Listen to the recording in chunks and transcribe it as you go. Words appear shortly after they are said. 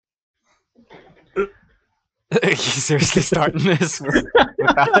you seriously starting this with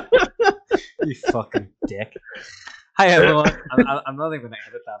that? You fucking dick. Hi everyone. I'm not even going to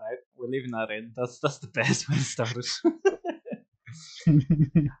edit that out. We're leaving that in. That's the best way to start it.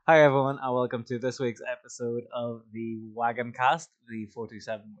 Hi everyone, and welcome to this week's episode of the Wagon Cast, the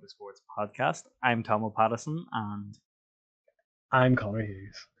 427 Motorsports podcast. I'm Tom O'Pattison, and I'm Connor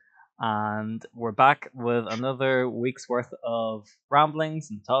Hughes. And we're back with another week's worth of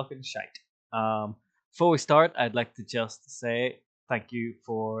ramblings and talking shite. Before we start, I'd like to just say thank you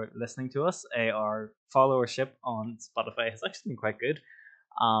for listening to us. Our followership on Spotify has actually been quite good.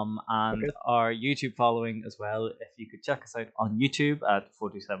 And our YouTube following as well. If you could check us out on YouTube at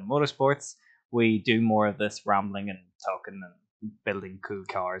 427 Motorsports, we do more of this rambling and talking and building cool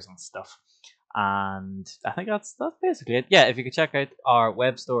cars and stuff. And I think that's basically it. Yeah, if you could check out our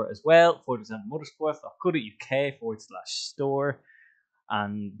web store as well, 427motorsports.co.uk/store,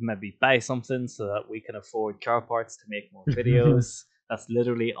 and maybe buy something so that we can afford car parts to make more videos. That's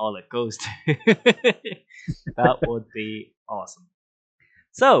literally all it goes to. That would be awesome.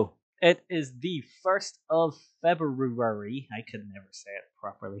 So, it is the 1st of February. I can never say it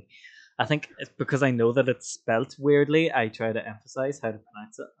properly. I think it's because I know that it's spelt weirdly. I try to emphasize how to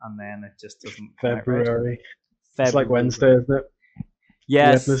pronounce it, and then it just doesn't. February. It's like Wednesday, isn't it?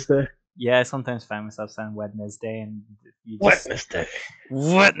 Yes. Wednesday. Yeah, I sometimes find myself saying Wednesday, and you just Wednesday.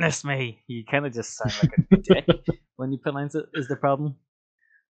 Witness me. You kind of just sound like a dick when you pronounce it. Is the problem?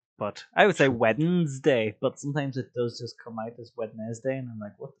 But I would say Wednesday, but sometimes it does just come out as Wednesday, and I'm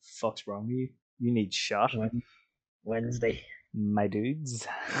like, what the fuck's wrong with you? You need shot. Wednesday. My dudes.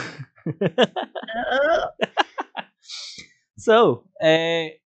 So,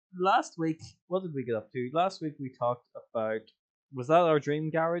 last week, what did we get up to? Last week we talked about, was that our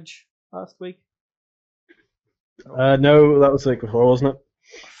dream garage last week? No, that was the week before, wasn't it?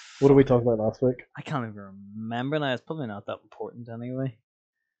 What did we talk about last week? I can't even remember now. It's probably not that important anyway.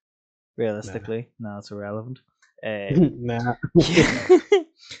 Realistically, no, it's irrelevant. Nah.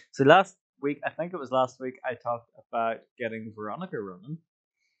 So last week, I think it was last week, I talked about getting Veronica running.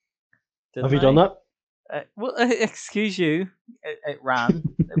 Have you done that? Well, excuse you. It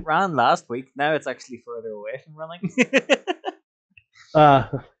ran. It ran last week. Now it's actually further away from running.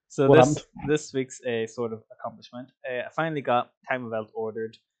 So this week's a sort of accomplishment. I finally got time of belt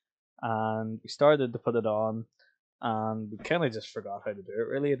ordered, and we started to put it on. And we kind of just forgot how to do it,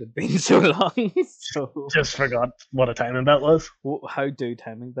 really. It had been so long. So just forgot what a timing belt was. How do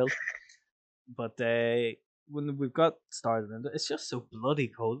timing belts? But when we've got started, it's just so bloody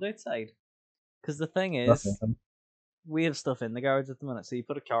cold outside. Because the thing is, we have stuff in the garage at the minute. So you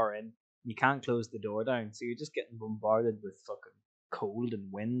put a car in, you can't close the door down. So you're just getting bombarded with fucking cold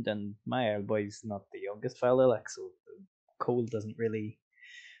and wind. And my old boy's not the youngest fella, like, so the cold doesn't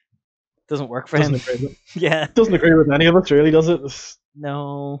work for him. Yeah. Doesn't agree with any of us, really, does it?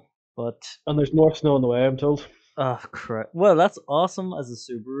 No, but... And there's more snow on the way, I'm told. Oh, crap. Well, that's awesome as a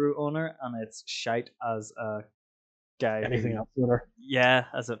Subaru owner, and it's shite as a guy. Anything else owner? Yeah,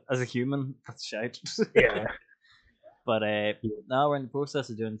 as a human, that's shite. Yeah. But now we're in the process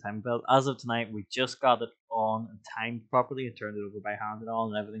of doing time belt. As of tonight, we just got it on and timed properly and turned it over by hand and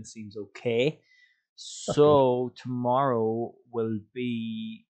all, and everything seems okay. So tomorrow will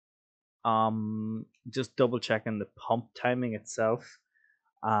be... just double checking the pump timing itself,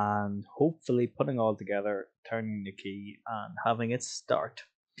 and hopefully putting all together, turning the key, and having it start.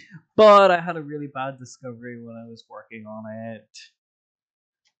 But I had a really bad discovery when I was working on it.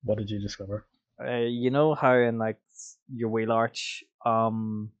 What did you discover? You know how in like your wheel arch,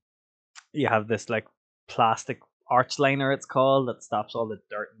 you have this like plastic arch liner, it's called, that stops all the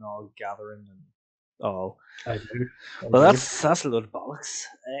dirt and all gathering and all. I do. Well, that's a load of bollocks.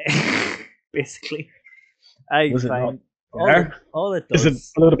 Basically, I find all it does. Is it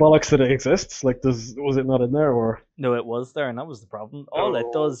a load of bollocks that it exists? Like, was it not in there, or no? It was there, and that was the problem. All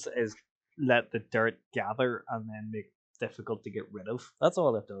it does is let the dirt gather and then make it difficult to get rid of. That's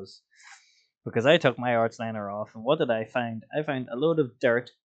all it does. Because I took my arch liner off, and what did I find? I found a load of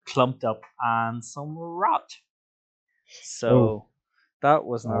dirt clumped up and some rot. So that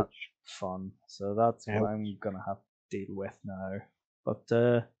was not fun. So that's what I'm gonna have to deal with now. But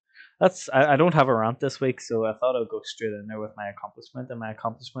I don't have a rant this week, so I thought I'd go straight in there with my accomplishment, and my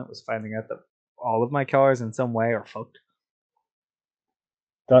accomplishment was finding out that all of my cars in some way are fucked.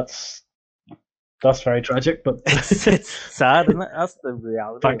 That's very tragic, but it's sad, isn't it? That's the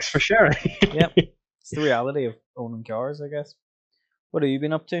reality. Thanks for sharing. Yep, it's the reality of owning cars, I guess. What have you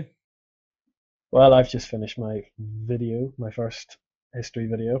been up to? Well, I've just finished my video, my first history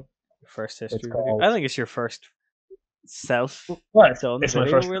video. Your first history video? I think it's your first self. Well, it's my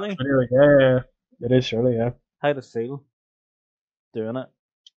first really? video. Yeah, it is surely, yeah. How did it feel doing it?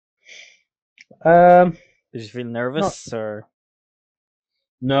 Um, Did you feel not nervous or?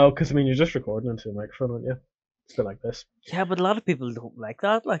 no, because I mean you're just recording into a microphone, aren't you? It's a bit like this. Yeah, but a lot of people don't like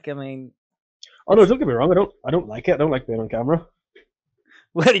that. Like, I mean, Oh no, it's don't get me wrong. I don't like it. I don't like being on camera.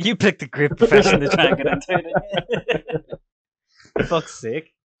 well, you picked a great profession to try and get into it. Didn't you? Fuck's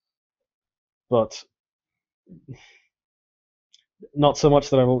sake. But not so much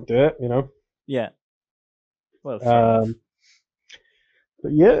that I won't do it. Yeah. Well, fair enough. Um,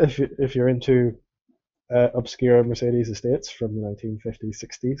 but yeah, if you're into obscure Mercedes estates from the 1950s,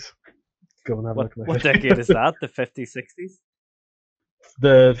 60s, go and have a What look at my what video. decade is that? The 50s, 60s?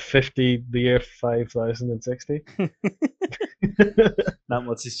 The year 5060. Not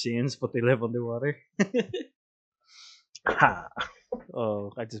much has changed, but they live underwater. Ha.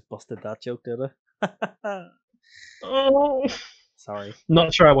 Oh, I just busted that joke, did I? Oh, Sorry.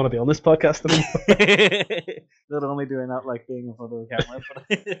 not sure I want to be on this podcast anymore. Not only do I not like being in front of a camera, but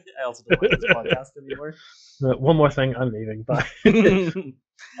I also don't like this podcast anymore. One more thing, I'm leaving. Bye.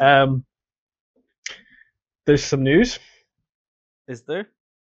 um, there's some news. Is there?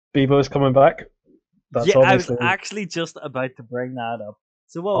 Bebo's coming back. That's Yeah, I was obviously actually just about to bring that up.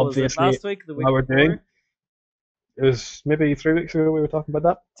 So what was it? obviously Last week? The week what we're before? doing. It was maybe 3 weeks ago we were talking about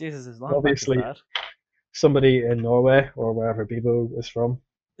that. Jesus, as long Obviously, back as that. somebody in Norway or wherever Bebo is from.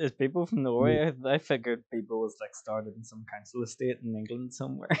 There's people from Norway. I figured people was like started in some council estate in England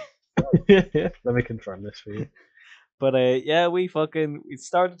somewhere. Let me confirm this for you. But yeah, we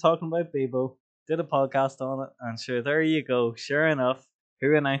started talking about Bebo, did a podcast on it, and sure, there you go. Sure enough,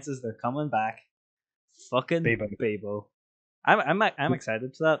 who announces they're coming back? Fucking Bebo. I'm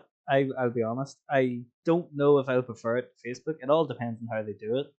excited for that. I'll be honest. I don't know if I'll prefer it to Facebook. It all depends on how they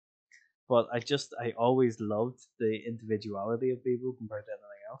do it. But I always loved the individuality of Bebo compared to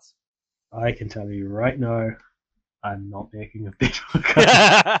anything else. I can tell you right now, I'm not making a Bebo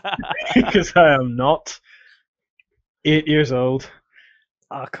because I am not 8 years old.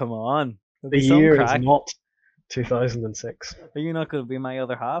 Oh, come on. The year is not 2006. Are you not going to be my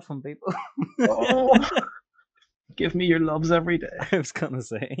other half on Bebo? Oh, give me your loves every day. I was going to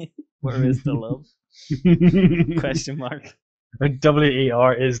say, where is the love? Question mark.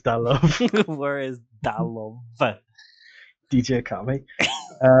 WER is the love. Where is the love? DJ Kami.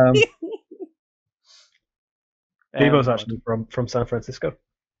 Bebo's actually from San Francisco.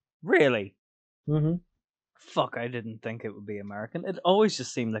 Really? Mm-hmm. Fuck, I didn't think it would be American. It always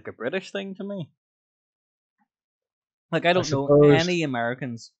just seemed like a British thing to me. Like, I don't know any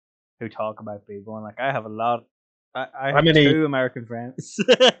Americans who talk about Bebo, and like, I have a lot. I have 2 American friends.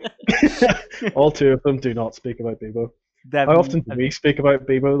 All 2 of them do not speak about Bebo. How often do we speak about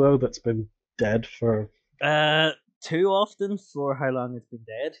Bebo, though, that's been dead for... Too often for how long it's been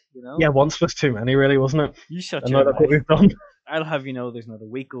dead, you know? Yeah, once was too many, really, wasn't it? You shut and your that's mouth. What we've done. I'll have you know there's not a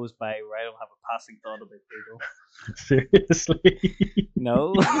week goes by where I don't have a passing thought about Bebo. Seriously?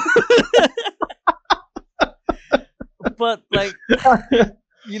 No. But, like,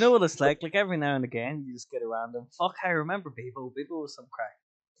 you know what it's like? Like, every now and again, you just get a random, fuck, I remember Bebo. Bebo was some crack.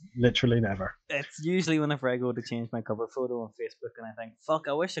 Literally never. It's usually whenever I go to change my cover photo on Facebook and I think, fuck,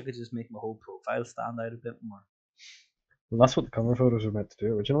 I wish I could just make my whole profile stand out a bit more. Well, that's what the cover photos were meant to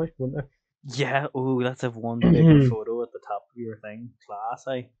do originally, weren't they? Yeah, let's have one bigger photo at the top of your thing. Class,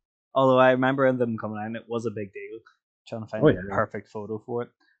 Although I remember them coming out, it was a big deal. Trying to find the perfect photo for it.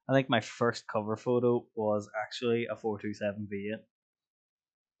 I think my first cover photo was actually a 427 V8.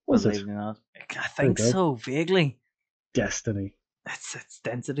 Was it? Not. I think so, vaguely. Destiny. It's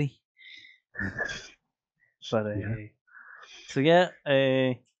density. But so yeah,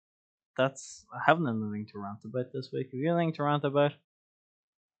 that's I haven't anything to rant about this week. Have you anything to rant about?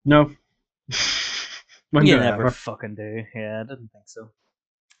 No. You never fucking do. Yeah, I didn't think so.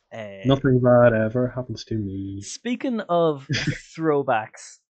 Nothing bad ever happens to me. Speaking of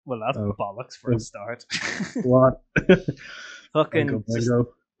throwbacks, well, that's bollocks for a start. What? Fucking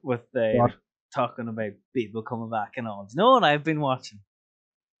with the talking about people coming back and all. You know what I've been watching?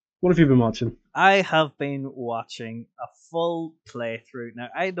 What have you been watching? I have been watching a full playthrough. Now,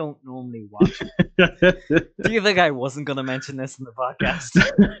 I don't normally watch it. Do you think I wasn't going to mention this in the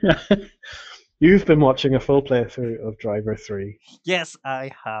podcast? You've been watching a full playthrough of Driv3r. Yes, I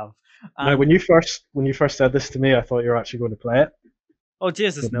have. Now, when you first said this to me, I thought you were actually going to play it. Oh,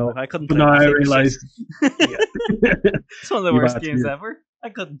 Jesus, but no. I couldn't play it. But now I realised... It's one of the worst games ever. I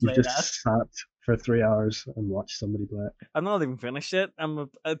couldn't play that. You just sat for 3 hours and watched somebody play it. I'm not even finished it.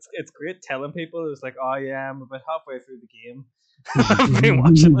 It's great telling people. It's like, oh yeah, I'm about halfway through the game. I've been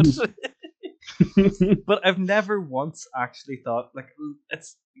watching it. But I've never once actually thought, like,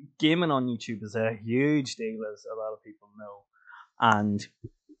 it's gaming on YouTube is a huge deal, as a lot of people know, and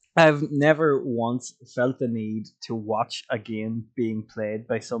I've never once felt the need to watch a game being played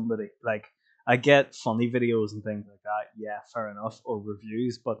by somebody. Like, I get funny videos and things like that, yeah, fair enough, or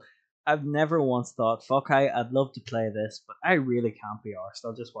reviews, but I've never once thought, fuck, I'd love to play this, but I really can't be arsed.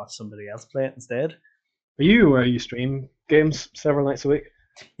 I'll just watch somebody else play it instead. You stream games several nights a week?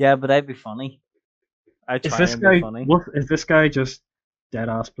 Yeah, but I'd be funny. I Is try this and be guy funny. what is this guy just dead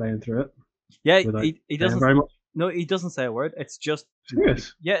ass playing through it Yeah, without he saying doesn't. very much? No, he doesn't say a word. It's just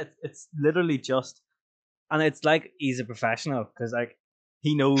Serious? yeah, it's literally just, and it's like he's a professional because like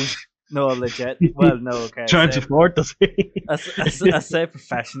he knows. No, legit. Well, no, okay. Trying to afford, does he? I say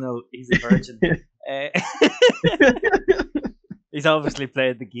professional. He's a virgin. Uh, he's obviously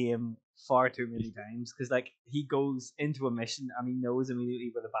played the game far too many times because like he goes into a mission and he knows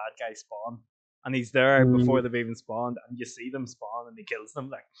immediately where the bad guys spawn, and he's there before Mm, they've even spawned, and you see them spawn and he kills them.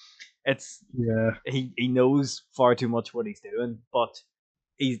 Like it's yeah. he knows far too much what he's doing, but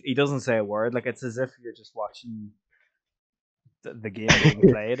he doesn't say a word. Like it's as if you're just watching the game being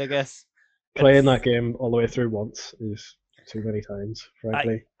played. I guess Playing it's that game all the way through once is too many times,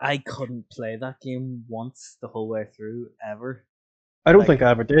 frankly. I couldn't play that game once the whole way through ever. I don't think Like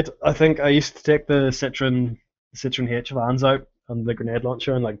I ever did. I think I used to take the Citron H vans out and the grenade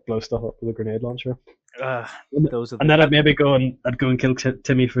launcher and like blow stuff up with a grenade launcher. uh, And those are and the then I'd go and kill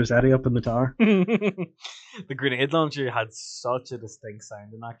Timmy Frizzetti up in the tower. the grenade launcher had such a distinct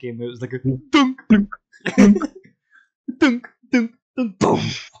sound in that game. It was like a dunk, dunk, dunk, dunk, boom.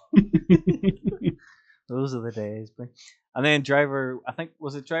 Those are the days, but and then Driver, I think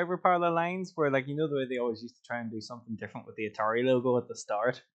was it Driver Parallel Lines, where like the way they always used to try and do something different with the Atari logo at the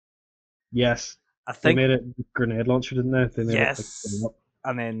start. Yes, I they think made it grenade launcher, didn't they? They made it like yes,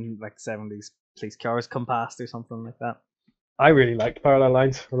 and then like 70s police cars come past or something like that. I really liked Parallel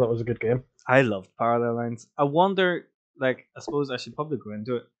Lines. I thought it was a good game. I loved Parallel Lines. I wonder, like, I suppose I should probably go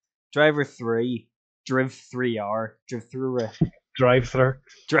into it. Driver 3, Driv3r, Driv3r, Driv3r.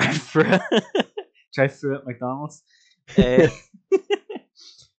 Drive-through, Drive-through at McDonald's. Uh,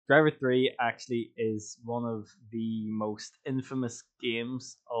 Driver 3 actually is one of the most infamous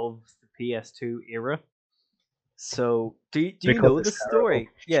games of the PS2 era. So, do you Because know the it's terrible. story?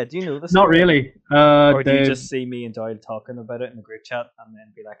 Yeah, do you know the Not story? really. Or do you They just see me and Doyle talking about it in the group chat and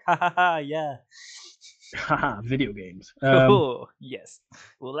then be like, ha ha ha, yeah. haha, video games. Oh, yes.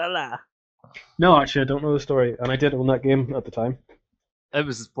 Ooh la la. No, actually, I don't know the story, and I did own that game at the time. It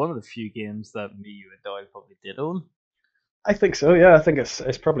was one of the few games that me, you, and Doyle probably did own. I think so. Yeah, I think it's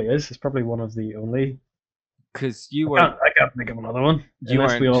probably is. It's probably one of the only. Because I can't think of another one you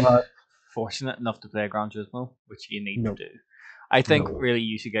unless we weren't all had. fortunate enough to play Gran Turismo, which you need No, to do. I think no. really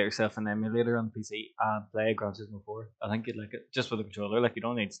you should get yourself an emulator on the PC and play Gran Turismo 4. I think you'd like it just with a controller. Like you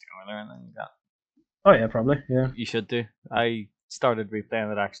don't need steering wheel or anything like that. Oh yeah, probably. Yeah. You should do. I started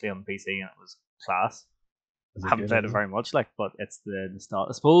replaying it actually on the PC and it was class. Is I it haven't good, played it isn't it? very much, like, but it's the nostalgia.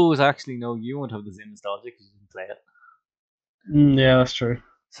 I suppose actually no, you won't have the same nostalgia because you didn't play it. Yeah, that's true.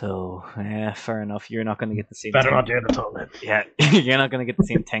 So yeah, fair enough. You're not going to get the same. Better not do it at all then. Yeah, you're not going to get the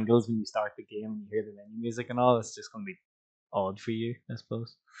same tingles when you start the game and you hear the menu music and all. It's just going to be odd for you, I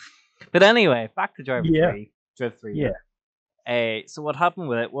suppose. But anyway, back to Driver Yeah. 3, Driv3r. Yeah. So what happened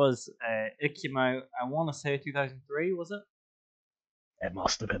with it was it came out. I want to say 2003, was it? It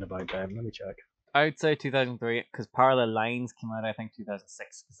must have been about time. Let me check. I'd say 2003 because Parallel Lines came out. I think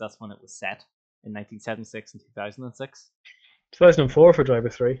 2006 because that's when it was set in 1976 and 2006. 2004 for Driver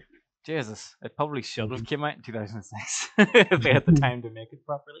 3. Jesus, it probably should have Mhm. came out in 2006 if they had the time to make it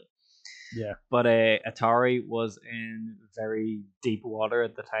properly. Yeah. But Atari was in very deep water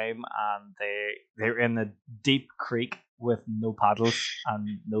at the time, and they were in a deep creek with no paddles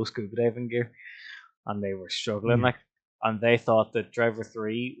and no scuba diving gear, and they were struggling Yeah. like. And they thought that Driver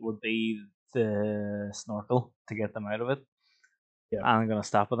 3 would be the snorkel to get them out of it. Yeah. I'm gonna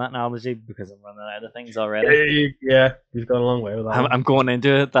stop with that analogy because I'm running out of things already. Yeah, you've gone a long way with that I'm going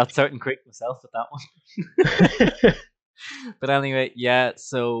into that certain creek myself with that one. one. But anyway, yeah.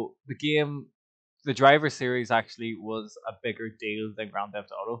 So the Driver series actually was a bigger deal than Grand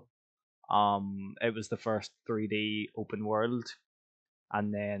Theft Auto. It was the first 3D open world,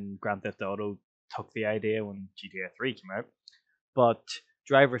 and then Grand Theft Auto took the idea when GTA 3 came out. But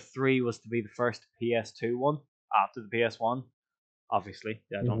Driver 3 was to be the first PS2 one after the PS1. Obviously,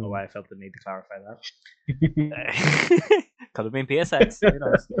 I don't know why I felt the need to clarify that. Could have been PSX, who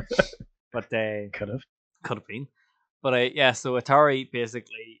knows? But Could have. could have been. But yeah, so Atari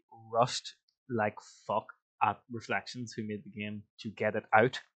basically rushed like fuck at Reflections, who made the game, to get it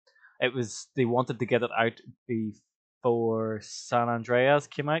out. They wanted to get it out before San Andreas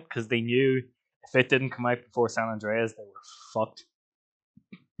came out because they knew if it didn't come out before San Andreas, they were fucked.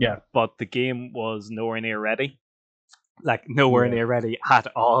 Yeah. But the game was nowhere near ready. Like, nowhere Yeah. near ready at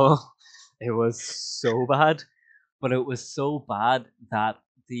all. It was so bad. But it was so bad that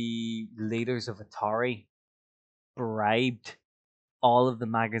the leaders of Atari bribed all of the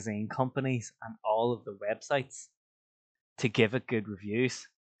magazine companies and all of the websites to give it good reviews.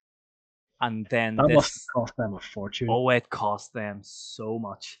 And then That must have this, cost them a fortune. oh, it cost them so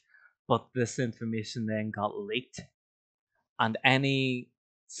much. But this information then got leaked. And any,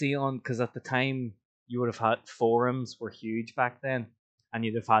 see, on, because at the time you would have had forums were huge back then, and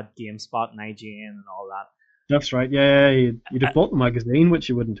you'd have had GameSpot and IGN and all that. That's right. Yeah, you'd have bought the magazine, which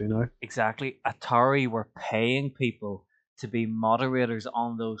you wouldn't do now. Exactly. Atari were paying people to be moderators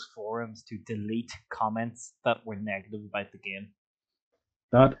on those forums to delete comments that were negative about the game.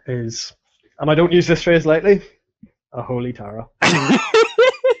 That is, and I don't use this phrase lightly, a holy Tara.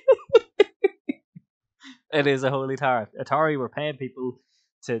 It is a holy Tara. Atari were paying people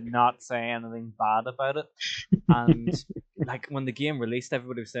to not say anything bad about it. And like when the game released,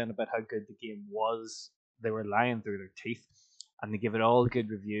 everybody was saying about how good the game was. They were lying through their teeth. And they give it all good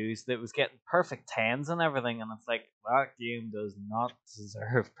reviews. That was getting perfect tens and everything, and it's like that game does not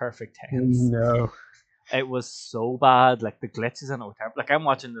deserve perfect tens. No. It was so bad. Like the glitches in it were terrible. Like I'm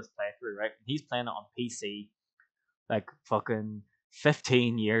watching this playthrough, right? He's playing it on PC, like fucking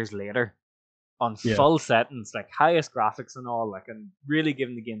 15 years later, on full settings, like highest graphics and all, like and really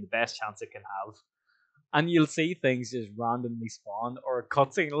giving the game the best chance it can have. And you'll see things just randomly spawn, or a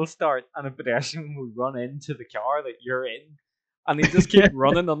cutscene will start, and a pedestrian will run into the car that you're in, and he just keep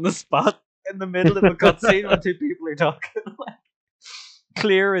running on the spot in the middle of a cutscene when two people are talking, like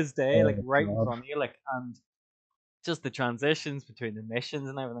clear as day, like right in front of you, like, and just the transitions between the missions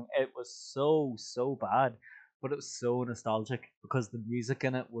and everything. It was so bad, but it was so nostalgic because the music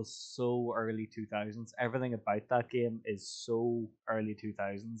in it was so early 2000s. Everything about that game is so early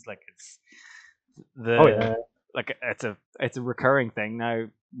 2000s. Like it's the like it's a recurring thing now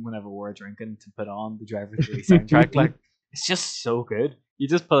whenever we're drinking to put on the Driv3r soundtrack. Like it's just so good. You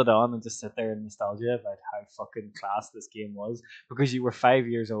just put it on and just sit there in nostalgia about how fucking class this game was because you were 5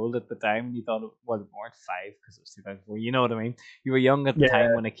 years old at the time and you thought, well, you weren't five because it was 2004. You know what I mean? You were young at the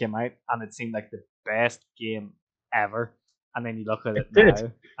time when it came out and it seemed like the best game ever. And then you look at it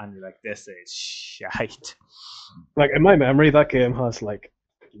now and you're like, this is shite. Like in my memory, that game has like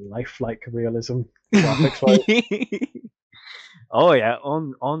lifelike realism graphics wise. Oh yeah,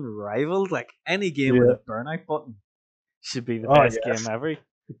 unrivaled. Like any game with a burnout button should be the best game ever. You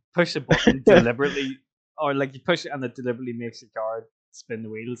push a button deliberately, or like you push it and it deliberately makes your car spin the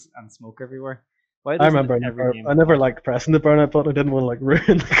wheels and smoke everywhere. Why I remember I never liked pressing the burnout button. I didn't want to like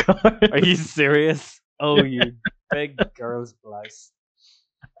ruin the car. Are you serious? Oh, you big girl's blouse.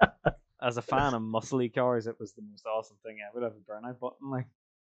 As a fan of muscly cars, it was the most awesome thing ever to have a burnout button. Like,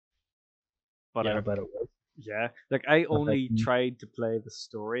 but I bet it was. Yeah, like I only tried to play the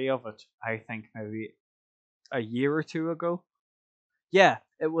story of it. I think maybe a year or two ago. Yeah,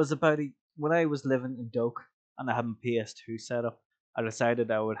 it was about when I was living in Doak and I had my PS2 set up. I decided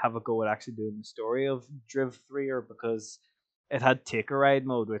I would have a go at actually doing the story of Driv3r because it had take a ride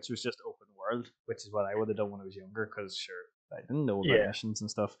mode, which was just open world, which is what I would have done when I was younger. Because sure, I didn't know about missions and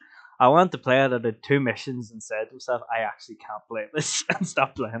stuff. I wanted to play it. I did 2 missions and said to myself, I actually can't play this, and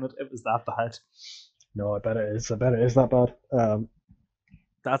stopped playing it. It was that bad. No, I bet it is. I bet it is that bad.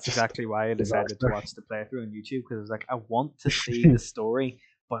 That's exactly why I decided to watch the playthrough on YouTube because I was like, I want to see the story,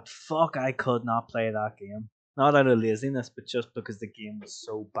 but fuck, I could not play that game. Not out of laziness, but just because the game was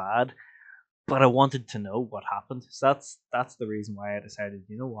so bad. But I wanted to know what happened, so that's the reason why I decided.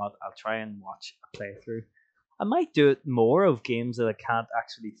 You know what? I'll try and watch a playthrough. I might do it more of games that I can't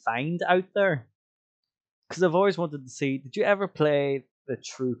actually find out there because I've always wanted to see. Did you ever play the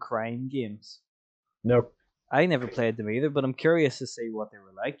true crime games? No. I never played them either, but I'm curious to see what they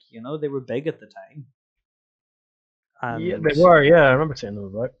were like. You know, they were big at the time. And yeah, they were. Yeah, I remember seeing them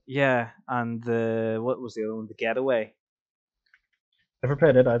about. Yeah, and what was the other one? The Getaway. Never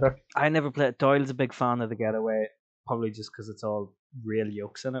played it either. I never played. Doyle's a big fan of the Getaway, probably just because it's all real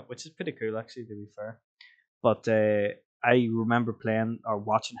yokes in it, which is pretty cool actually, to be fair. But I remember playing or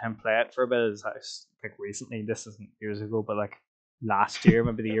watching him play it for a bit at his house, like recently. This isn't years ago, but like last year,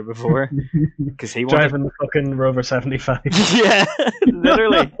 maybe the year before, because he driving the fucking Rover 75. Yeah,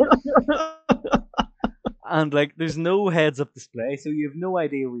 literally. And like, there's no heads-up display, so you have no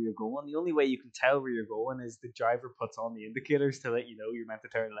idea where you're going. The only way you can tell where you're going is the driver puts on the indicators to let you know you're meant to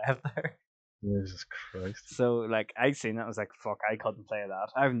turn left there. Jesus Christ. So like I seen it, I was like, fuck, I couldn't play that.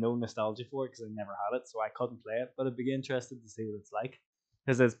 I have no nostalgia for it because I never had it, so I couldn't play it. But I'd be interested to see what it's like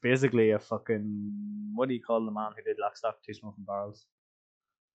because it's basically a fucking what do you call the man who did Lock, Stock, Two Smoking Barrels?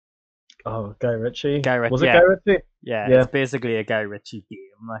 Oh, Guy Ritchie. Guy Ritchie. Was it Guy Yeah, Ritchie? yeah. Yeah. It's basically a Guy Ritchie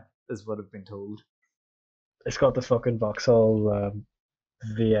game, like is what I've been told. It's got the fucking Vauxhall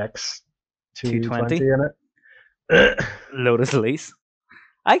VX Two 220 twenty, in it. Lotus Elise.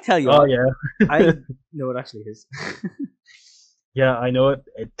 I tell you Oh what, yeah. I know it actually is. Yeah, I know it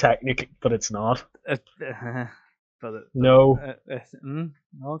technically, but it's not. It, but No,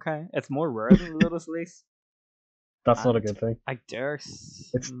 okay, it's more rare than Lotus Elise. that's not a And good thing. I dare.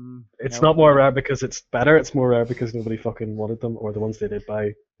 It's No. not more rare because it's better. It's more rare because nobody fucking wanted them, or the ones they did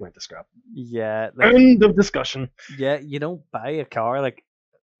buy went to scrap. Yeah, like End of discussion. yeah, you don't buy a car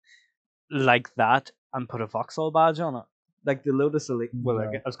like that and put a Vauxhall badge on it. Like the Lotus Elise. Well,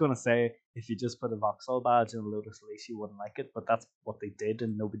 like, No. I was gonna say if you just put a Vauxhall badge in a Lotus Elise, you wouldn't like it, but that's what they did,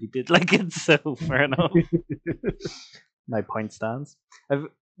 and nobody did like it. So fair enough. My point stands.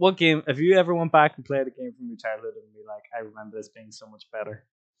 What game have you ever went back and played a game from your childhood and be like, I remember this being so much better?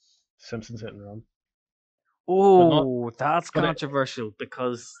 Simpsons Hit and Run, but not. Oh, that's But controversial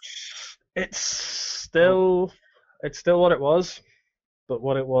because it's oh, still what it was, but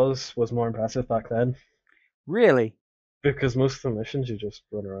what it was more impressive back then really? because most of the missions you just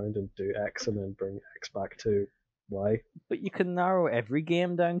run around and do X and then bring X back to Y. But you can narrow every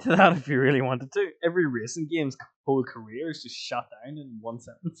game down to that if you really wanted to. Every racing game's whole career is just shot down in one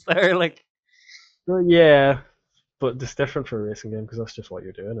sentence. There, like, So yeah, but it's different for a racing game because that's just what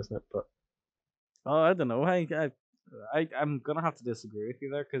you're doing, isn't it? But oh, I don't know. I'm gonna have to disagree with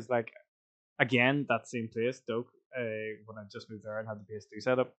you there because, like, again, that same place, Doak. When I just moved there and had the PS2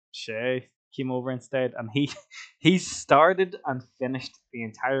 set up, Shay came over instead, and he started and finished the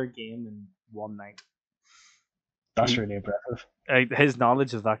entire game in one night. that's He really impressive. his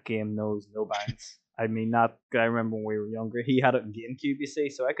knowledge of that game knows no bounds. I mean, that I remember when we were younger, he had it in GameCube, you see,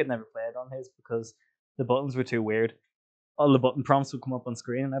 so I could never play it on his because the buttons were too weird. All the button prompts would come up on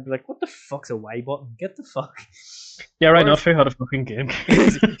screen, and I'd be like, "What the fuck's a Y button? Get the fuck." Yeah, right Whereas enough. Who had a fucking game?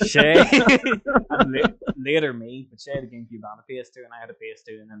 Shay and later me, but Shay had a GameCube and a PS2, and I had a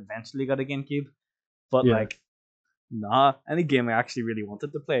PS2, and then eventually got a GameCube. But Yeah, like, nah, any game I actually really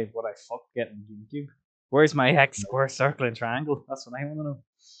wanted to play, what I fuck getting GameCube. Where's my X, square, circle, and triangle? That's what I want to know.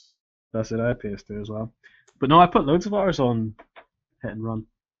 that's it. I had PS2 as well. But no, I put loads of hours on Hit and Run.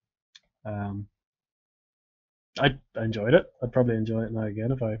 Um, I enjoyed it. I'd probably enjoy it now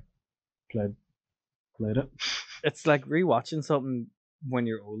again if I played it. It's like rewatching something when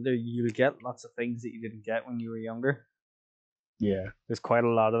you're older. You'll get lots of things that you didn't get when you were younger. Yeah, There's quite a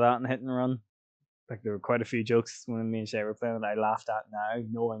lot of that in Hit and Run. Like there were quite a few jokes when me and Shay were playing that I laughed at now,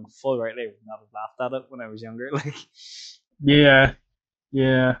 knowing full rightly I would not have laughed at it when I was younger. Like yeah,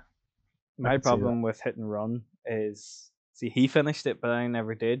 yeah. I my could see that. problem with Hit and Run is see he finished it, but I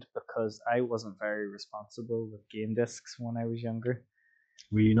never did because I wasn't very responsible with game discs when I was younger.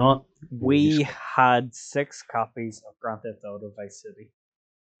 Were you not? Or were you We scared? had 6 copies of Grand Theft Auto Vice City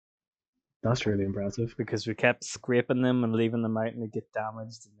That's really impressive. because we kept scraping them and leaving them out and they get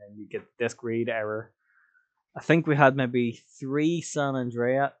damaged and then you get disc read error. I think we had maybe 3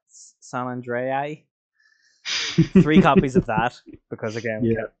 3 copies of that because again we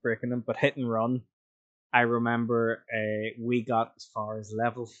Yeah. kept breaking them. But Hit and Run, I remember we got as far as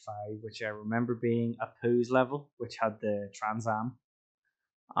level 5, which I remember being a Pooh's level, which had the Trans Am.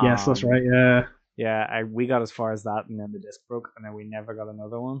 Yes, that's right. Yeah. Yeah, we got as far as that, and then the disc broke, and then we never got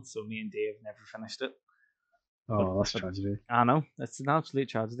another one. So me and Dave never finished it. Oh, that's But tragedy. I know it's an absolute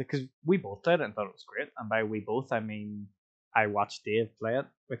tragedy because we both played it and thought it was great. And by we both, I mean I watched Dave play it,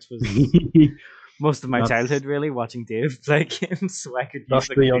 which was most of my That's childhood really watching Dave play games, so I could use that's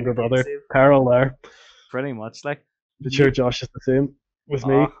the the younger game brother. save Carol there. pretty much. Like, But sure, Josh is the same with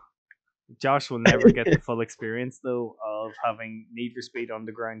me. Josh will never get the full experience though of having Need for Speed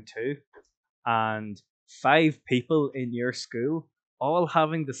Underground 2 and 5 people in your school all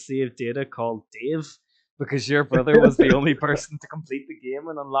having the save data called Dave because your brother was the only person to complete the game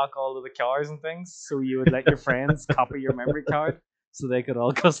and unlock all of the cars and things. So you would let your friends copy your memory card so they could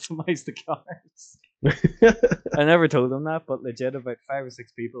all customize the cars. I never told them that, but legit, about 5 or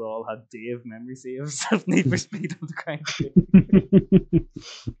 6 people all had Dave memory saves of Need for Speed Underground 2.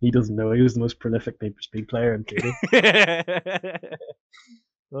 He doesn't know. He was the most prolific Need for Speed player in Katie.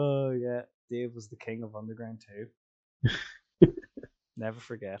 Oh yeah, Dave was the king of Underground 2. Never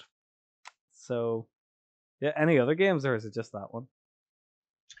forget. So, yeah, any other games or is it just that one?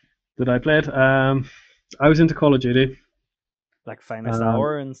 Did I play it? I was into Call of Duty. Like Finest Um,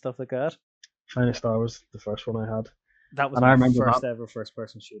 Hour and stuff like that? Finest Star was the first one I had, That was and I my remember first that. ever first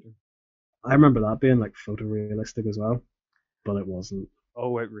person shooter. I remember that being like photorealistic as well, but it wasn't.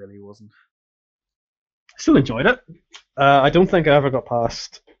 Oh, it really wasn't. Still enjoyed it. I don't think I ever got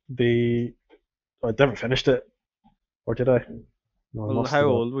past the. I never finished it, or did I? No, I Well, must how have.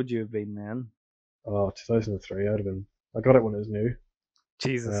 old would you have been then? 2003. I'd have been. I got it when it was new.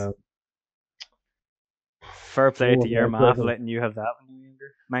 Jesus. Uh, Fair play oh, to your yeah, math letting you have that when you were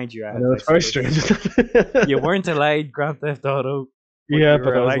younger. Mind you, I I had know it's vice very city. strange. You weren't allowed Grand Theft Auto, but Yeah, you but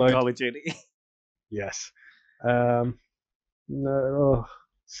were I was allowed like, Call of Duty. yes. Um, no, oh,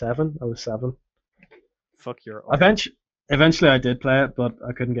 7. I was 7. Fuck your uncle. Eventually, I did play it, but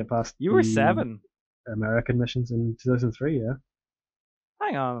I couldn't get past You were the 7. American missions in 2003. Yeah.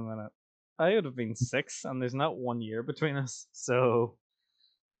 Hang on a minute. I would have been 6, and there's not 1 year between us. So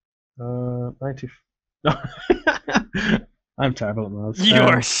 90. No. I'm terrible at maths.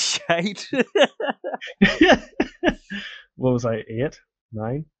 you're shite. What was I? 8,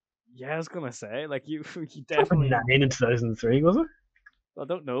 9? Yeah, I was gonna say, like you Can't be definitely. 9 in 2003, was it? I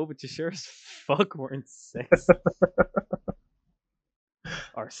don't know, but you sure as fuck weren't 6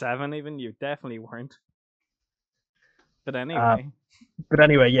 or 7 even. You definitely weren't. But Uh, anyway, but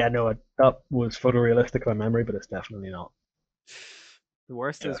anyway, yeah, no, that was photorealistic by memory, but it's definitely not. the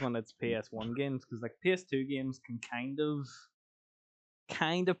worst Yeah. is when it's PS1 games because like PS2 games can kind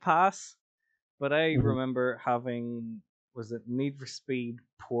of pass. But I Mhm. remember having, was it Need for Speed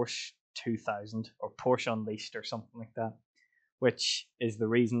Porsche 2000 or Porsche Unleashed or something like that, which is the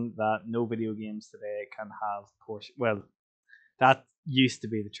reason that no video games today can have Porsche. Well, that used to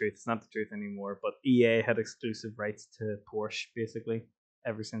be the truth. It's not the truth anymore. But EA had exclusive rights to Porsche basically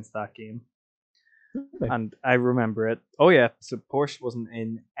ever since that game. Really? And I remember it. Oh yeah, so Porsche wasn't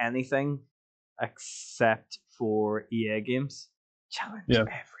in anything except for EA games. Challenge Yeah.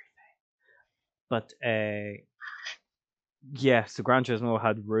 everything. But yeah, so Gran Turismo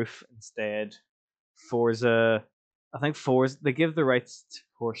had Roof instead. Forza, I think Forza, they give the rights to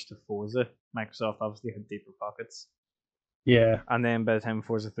Porsche to Forza. Microsoft obviously had deeper pockets. Yeah. And then by the time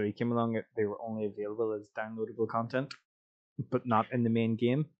Forza 3 came along, they were only available as downloadable content, but not in the main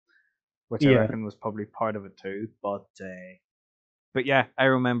game, which I Yeah. reckon was probably part of it too. But yeah, I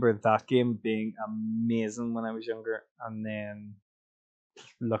remember that game being amazing when I was younger, and then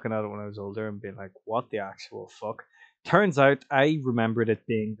looking at it when I was older and being like, what the actual fuck? Turns out I remembered it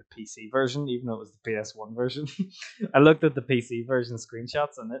being the PC version, even though it was the PS1 version. I looked at the PC version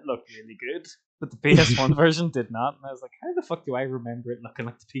screenshots and it looked really good, but the PS1 version did not. And I was like, how the fuck do I remember it looking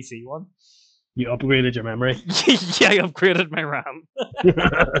like the PC one? You upgraded your memory. Yeah, I upgraded my RAM.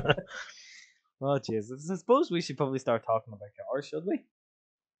 Oh, Jesus. I suppose we should probably start talking about cars, should we?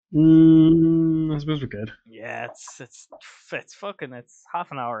 I suppose we could. Yeah, it's fucking, it's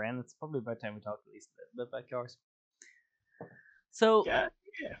half an hour in. It's probably about time we talk at least a little bit about cars. So Yeah.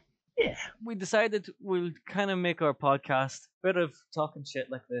 Yeah. Yeah. we decided we'll kind of make our podcast a bit of talking shit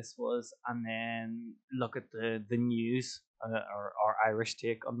like this was, and then look at the news, or our Irish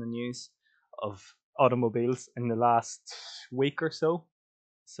take on the news of automobiles in the last week or so.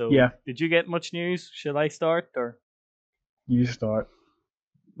 So, Yeah. did you get much news? Shall I start or? You start.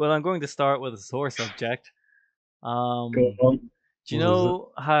 Well, I'm going to start with a sore subject. Go Um, on. do you What is it?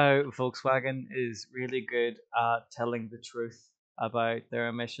 know how Volkswagen is really good at telling the truth about their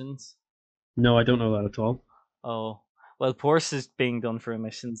emissions? No, I don't know that at all. Oh, well, Porsche is being done for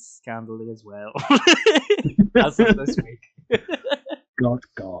emissions scandal as well, as of this week.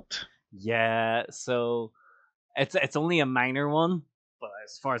 Got. Yeah, so it's only a minor one, but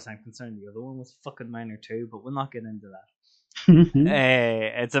as far as I'm concerned, the other one was fucking minor too. But we'll not get into that.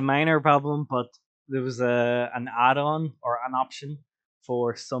 It's a minor problem, but there was an add-on or an option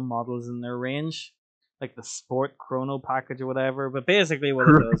for some models in their range, like the Sport Chrono package or whatever. But basically, what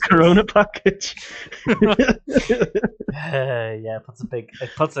it does Corona package. yeah, it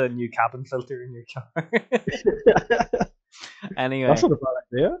puts a new cabin filter in your car. That's Anyway, not a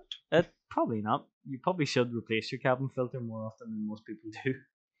bad idea. probably not. You probably should replace your cabin filter more often than most people do.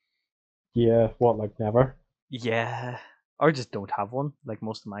 Yeah, what, like never? Yeah, or just don't have one, like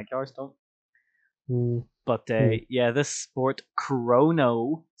most of my cars don't. Mm, But hmm. yeah, this Sport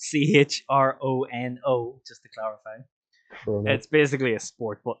Chrono, Chrono, just to clarify, Corona. it's basically a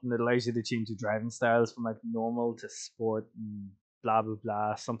sport button that allows you to change your driving styles from like normal to sport and blah blah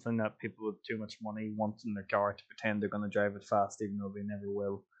blah. Something that people with too much money want in their car to pretend they're going to drive it fast, even though they never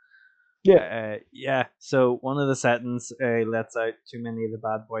will. Yeah. Yeah, so one of the settings lets out too many of the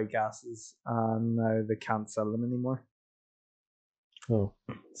bad boy gases, and now they can't sell them anymore. Oh.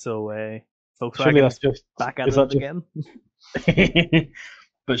 So Surely Volkswagen that's is just. back at Is it that just. again.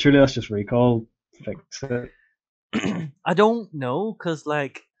 But surely that's just recall fix it. I don't know, because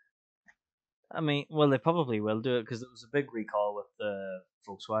like I mean, well, they probably will do it because it was a big recall with the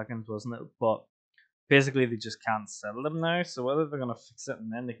Volkswagens, wasn't it? But basically, they just can't sell them now. So whether they're gonna fix it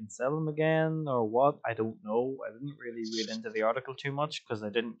and then they can sell them again or what, I don't know. I didn't really read into the article too much because I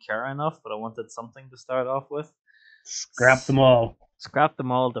didn't care enough, but I wanted something to start off with. Scrap them all. Scrap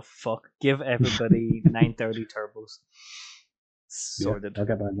them all to fuck. Give everybody 930 turbos. Yeah, Sorted. I'll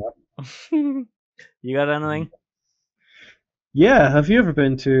get behind that. You got anything? Yeah, have you ever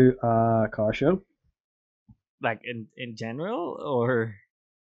been to a car show? Like in general, or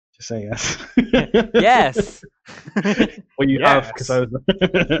Just say yes. yes, Well, you have because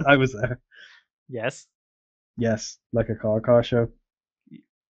yes, I was there. yes. Yes, like a car show.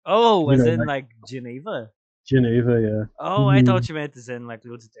 Oh, You as know, in like like Geneva. Geneva, yeah. Oh, I thought you meant as in like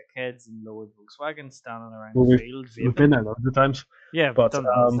loads of dickheads and loads of Volkswagen standing around Well, the field we've been vaping. there loads of times, Yeah, we've but done that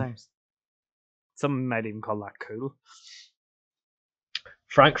lots of times. Some might even call that cool.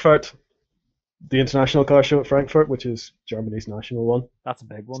 Frankfurt, the international car show at Frankfurt, which is Germany's national one. That's a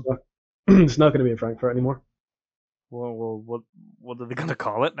big It's one. not, it's not going to be in Frankfurt anymore. Well, what are they gonna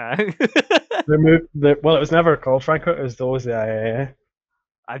call it now? Well, it was never called Frankfurt. It was always the IAA.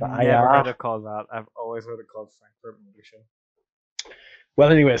 I've The never heard IAA. it called that. I've always heard it called Frankfurt Motor Show. Well,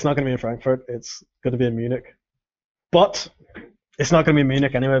 anyway, it's not going to be in Frankfurt. It's going to be in Munich. But it's not going to be in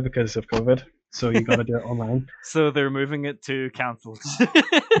Munich anyway because of COVID. So you got to do it online. So they're moving it to cancelled.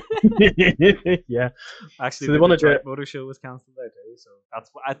 Yeah. Actually, So they the want to do Detroit it. Motor Show was cancelled there too. So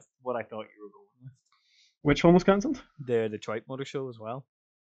that's what I thought you were going Which one was cancelled? with. The Detroit Motor Show as well.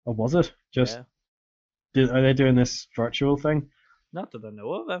 Or was it? Just Yeah. are they doing this virtual thing? Not that I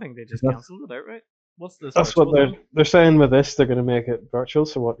know of. I think they just That's, cancelled it outright. What's this that's what virtual thing? they're saying with this. They're going to make it virtual,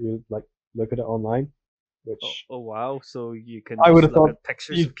 so what you like look at it online. Oh, Which oh wow! So you can I would just have look thought at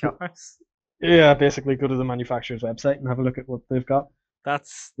pictures you of cars. yeah, basically go to the manufacturer's website and have a look at what they've got.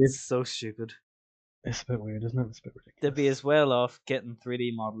 That's It, so stupid. it's a bit weird, isn't it? It's a bit They'd be ridiculous. as well off getting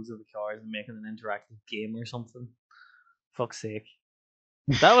 3D models of the cars and making an interactive game or something. Fuck's sake.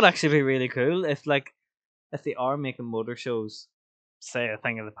 That would actually be really cool if they are making motor shows, say a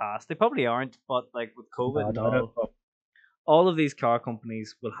thing of the past. They probably aren't, but like with No, COVID I and doubt it, but all of these car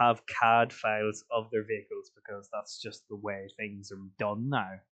companies will have CAD files of their vehicles because that's just the way things are done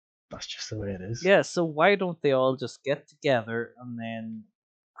now. that's just the way it is. Yeah, so why don't they all just get together and then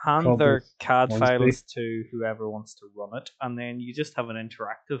hand Called their this CAD Hornsby. files to whoever wants to run it, and then you just have an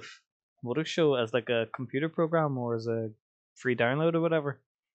interactive motor show as like a computer program or as a free download or whatever,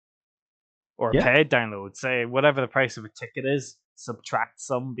 or a Yeah. paid download. Say whatever the price of a ticket is, subtract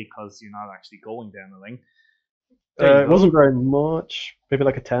some because you're not actually going down the thing. There you It wasn't go. very much. Maybe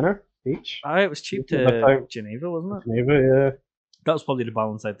like a tenner each. It was cheap At that to time, Geneva, wasn't it? Geneva, yeah. That was probably to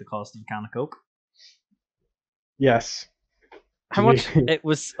balance out the cost of a can of Coke. Yes. How much Geneva, it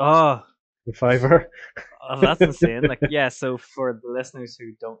was? Oh, the fiver. that's insane. Like, yeah. So for the listeners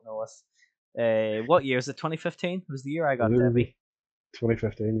who don't know us, what year is it? 2015 it was the year I got Ooh, Debbie.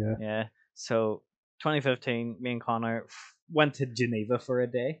 2015, yeah. Yeah. So 2015, me and Connor went to Geneva for a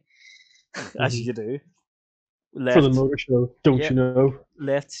day, as Mhm. you do. For the Left, motor show, don't yeah, you know?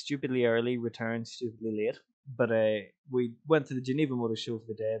 left stupidly early, returned stupidly late. But we went to the Geneva Motor Show for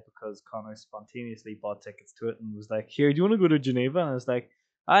the day because Connor spontaneously bought tickets to it and was like, "Here, do you want to go to Geneva?" And I was like,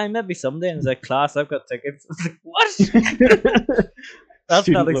 "I maybe someday." And he's like, "Class, I've got tickets." I was like, "What?" That's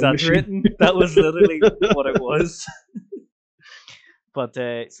not Student loan machine. exaggerating. That was literally what it was. But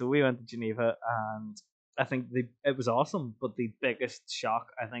so we went to Geneva, and I think it was awesome. But the biggest shock,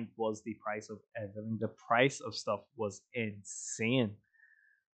 I think, was the price of everything. The price of stuff was insane.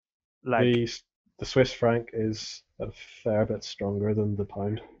 Like, The the Swiss franc is a fair bit stronger than the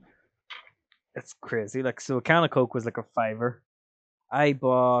pound. it's crazy. Like, so a can of Coke was like a fiver. I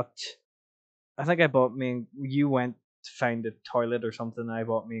bought, I think I bought me and you went to find a toilet or something. I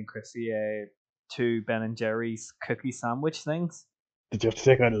bought me and Chrissy two Ben and Jerry's cookie sandwich things. Did you have to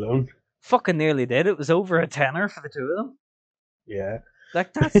take out a loan? Fucking nearly did. It was over a tenner for the two of them. Yeah.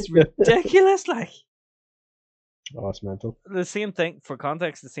 Like, that's ridiculous. Like, Oh, that's mental. the same thing, for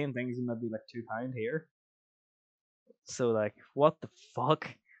context, the same thing is maybe like £2 here. So, like, what the fuck?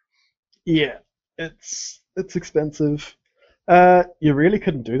 Yeah, it's expensive. You really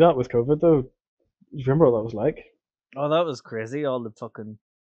couldn't do that with COVID though. You remember what that was like? Oh, that was crazy. All the fucking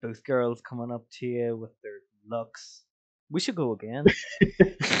booth girls coming up to you with their looks. We should go again.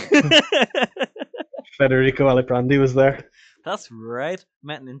 Federico Aliprandi was there. That's right.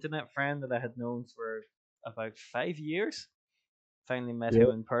 Met an internet friend that I had known for about 5 years. Finally met him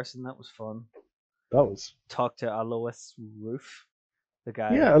Yeah, in person. That was fun. that was Talked to Alois Roof. The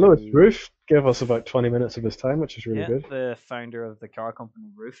guy Yeah, Lewis who, Roof gave us about 20 minutes of his time, which is really yeah, good. the founder of the car company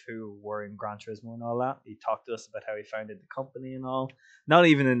Roof, who were in Gran Turismo and all that. He talked to us about how he founded the company and all. Not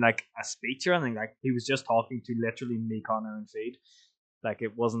even in like a speech or anything. Like he was just talking to literally me, Connor, and Feed. Like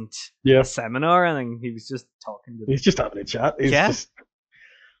it wasn't a Yeah, seminar or anything. He was just talking to. he's just having a chat. He's Yeah, just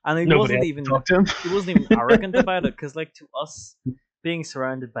and he nobody wasn't else to even talk to him. he wasn't even arrogant about it, because like to us, being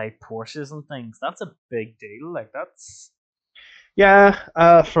surrounded by Porsches and things, that's a big deal. Like that's,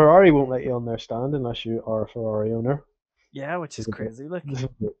 Yeah, Ferrari won't let you on their stand unless you are a Ferrari owner. yeah, which is It's a bit, crazy. Like,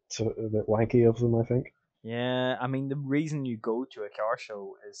 a bit wanky of them, I think. yeah, I mean, the reason you go to a car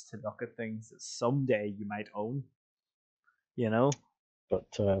show is to look at things that someday you might own. You know, But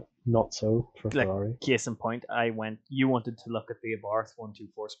not so for like Ferrari. case in point, I went. You wanted to look at the Abarth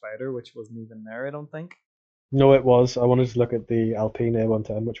 124 Spider, which wasn't even there, I don't think. No, it was. I wanted to look at the Alpine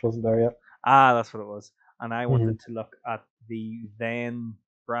A110, which wasn't there yet. Ah, that's what it was. And I Hmm. wanted to look at the then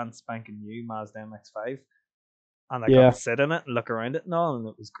brand spanking new Mazda MX-5, and I got to Yeah, sit in it and look around it and all, and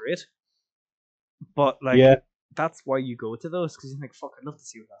it was great. But like, yeah, that's why you go to those, because you're like, fuck, I'd love to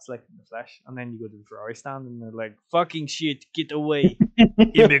see what that's like in the flesh. And then you go to the Ferrari stand, and they're like, fucking shit, get away,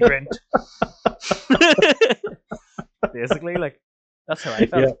 immigrant. Basically, like, that's how I yeah.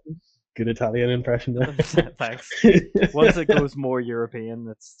 felt. Good Italian impression there. Thanks. Once it goes more European,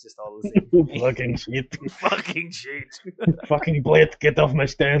 it's just all the same for me. Fucking shit. Fucking shit. Fucking blade, get off my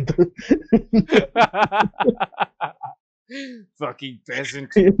stand. Fucking peasant.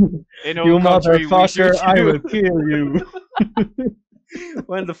 You In our country, we shoot motherfucker, I will you. kill you.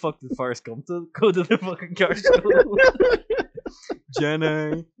 When the fuck did Forrest Gump to go to the fucking car show?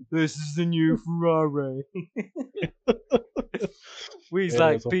 Jenny, this is the new Ferrari. We's It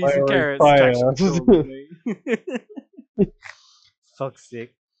like was a peas and fiery carrots, traction fire. control. Fuck's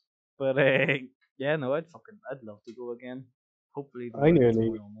sake. But yeah, no, I'd love to go again. Hopefully the I world is more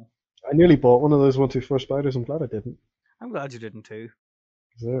nearly, normal. I nearly bought one of those 124 spiders. I'm glad I didn't. I'm glad you didn't too.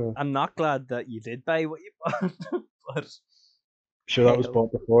 So, I'm not glad that you did buy what you bought, but sure that hey was ho.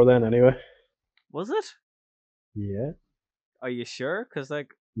 bought before then anyway. Was it? Yeah, Are you sure? Because like,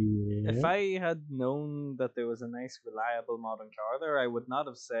 if yeah. I had known that there was a nice, reliable modern car there, I would not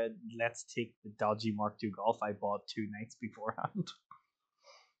have said, "Let's take the dodgy Mark II Golf I bought 2 nights beforehand."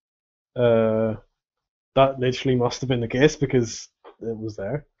 Uh, that literally must have been the case because it was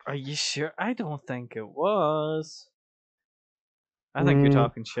there. Are you sure? I don't think it was. I think you're Hmm.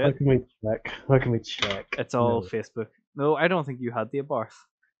 talking How shit. can we check? How can we check? It's all No, Facebook. No, I don't think you had the Abarth.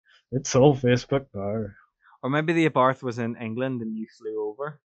 it's all Facebook now. Or maybe the Abarth was in England and you flew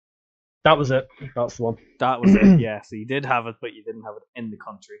over. That was it. That's the one. That was it, yeah. So you did have it, but you didn't have it in the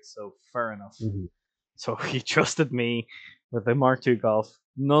country. So fair enough. Mhm. So you trusted me with the Mark II Golf,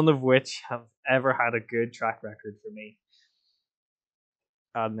 none of which have ever had a good track record for me.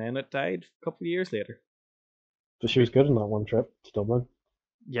 And then it died a couple of years later. But she was good on that one trip to Dublin.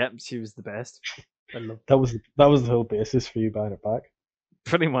 Yep, she was the best. I loved That it. was the whole basis for you buying it back.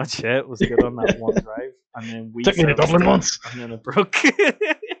 Pretty much, yeah. It was good on that one drive. And then we Took me to serviced Dublin it, once. and then it broke.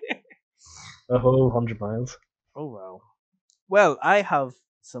 A whole 100 miles. Oh, well. Well, I have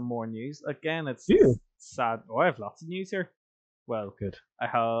some more news. Again, it's You sad. Oh, I have lots of news here. Well, good. I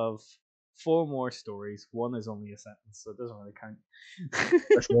have 4 more stories. One is only a sentence, so it doesn't really count.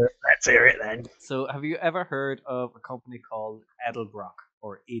 Let's hear it then. So, have you ever heard of a company called Edelbrock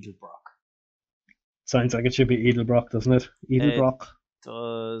or Edelbrock? Sounds like it should be Edelbrock, doesn't it? It Edelbrock.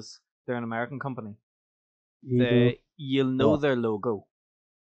 does. They're an American company. Edel. You'll know Brock. their logo.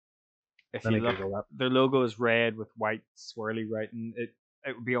 If Let you me look, Google that. their logo is red with white swirly writing. It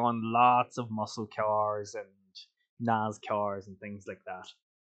would be on lots of muscle cars and NAS cars and things like that.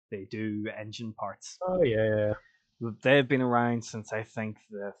 They do engine parts. Oh yeah. They've been around since I think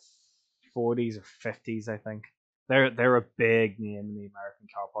the 40s or 50s. I think they're a big name in the American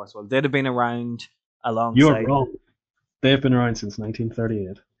car parts world. They'd have been around You're alongside wrong. They've been around since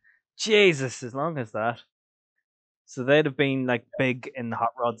 1938. Jesus, as long as that. So they'd have been like big in the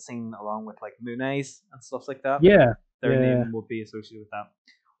hot rod scene along with like Munez and stuff like that. Yeah. Their Yeah. name would be associated with that.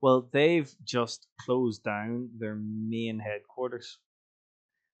 Well, they've just closed down their main headquarters,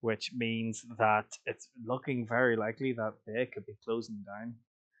 which means that it's looking very likely that they could be closing down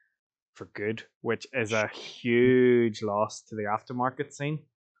for good, which is a huge loss to the aftermarket scene.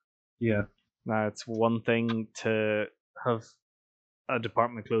 Yeah. Now, it's one thing to have a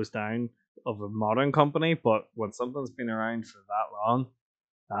department closed down of a modern company, but when something's been around for that long,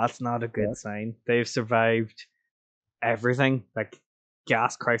 that's not a good Yeah. sign. They've survived everything, like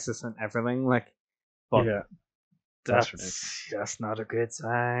gas crisis and everything, like, but Yeah. That's ridiculous. that's just not a good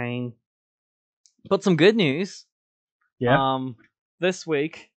sign. But some good news. Yeah. this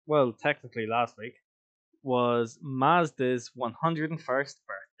week, well, technically last week, was Mazda's 101st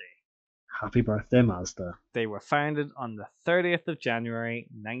birthday. Happy birthday, Mazda. They were founded on the 30th of January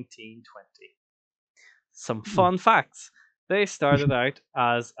 1920. Some fun facts. They started out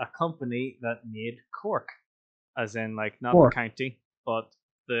as a company that made cork, as in, like, not the Or county, but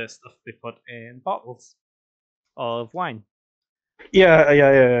the stuff they put in bottles of wine.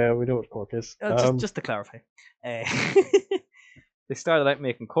 yeah. We know what cork is. Just to clarify. Uh, they started out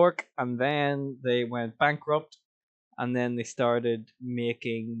making cork, and then they went bankrupt, and then they started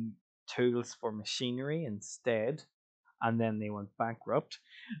making tools for machinery instead, and then they went bankrupt,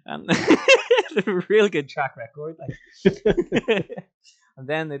 and a real good track record. And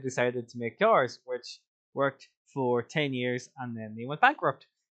then they decided to make cars, which worked for 10 years, and then they went bankrupt.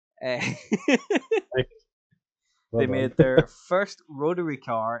 Uh, Well they done. made their first rotary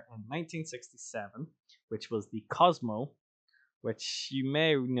car in 1967, which was the Cosmo, which you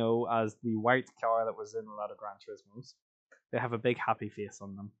may know as the white car that was in a lot of Gran Turismos. They have a big happy face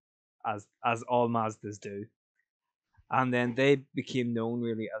on them, as all Mazdas do. And then they became known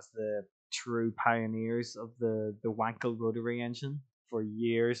really as the true pioneers of the Wankel rotary engine for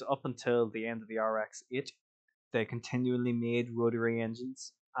years, up until the end of the RX-8. They continually made rotary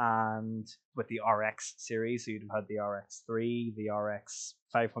engines, and with the RX series, so you'd have had the RX-3, the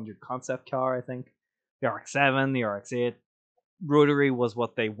RX-500 concept car, I think, the RX-7, the RX-8. Rotary was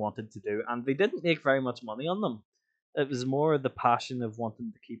what they wanted to do, and they didn't make very much money on them. It was more the passion of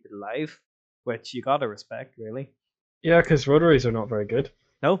wanting to keep it alive, which you gotta respect, really. Yeah, because rotaries are not very good.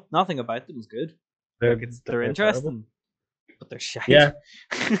 No, nothing about them is good. They're, Like, they're they're interesting, but they're shite. Yeah.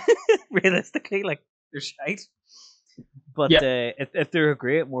 Realistically, like, they're shite. But Yeah. if they were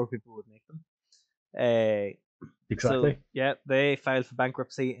great, more people would make them. Exactly. So yeah, they filed for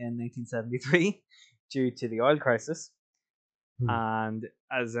bankruptcy in 1973 due to the oil crisis. And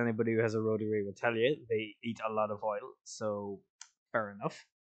as anybody who has a rotary will tell you, they eat a lot of oil, so fair enough.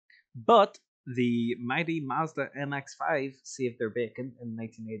 But the mighty Mazda MX-5 saved their bacon in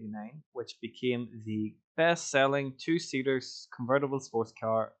 1989, which became the best-selling two-seater convertible sports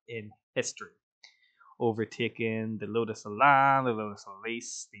car in history, overtaking the Lotus Elan, the Lotus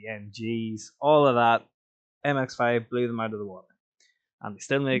Elise, the MGs, all of that. MX-5 blew them out of the water, and they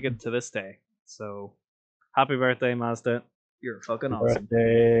still make it to this day. So, happy birthday, Mazda! You're fucking awesome.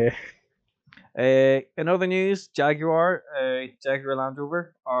 Birthday. In other news, Jaguar Land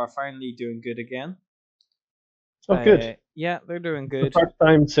Rover are finally doing good again. Oh, good. Yeah, they're doing The good. first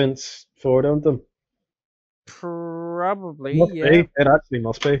time since Ford owned them. Probably, Must yeah. be. It actually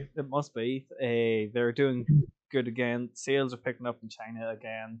must be. It must be. They're doing good again. Sales are picking up in China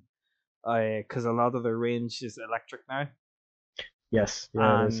again, because a lot of their range is electric now. Yes,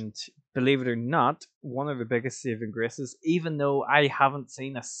 yeah, it is. And believe it or not, one of the biggest saving graces, even though I haven't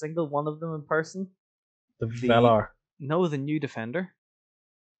seen a single one of them in person, The Velar. no, the new Defender.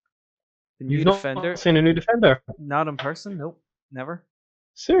 The new You've Defender, not seen a new Defender? not in person. Nope, never.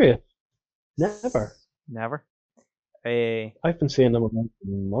 Serious? Never. Never. I've been seeing them around for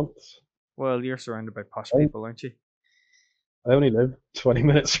months. Well, you're surrounded by posh I- people, aren't you? I only live 20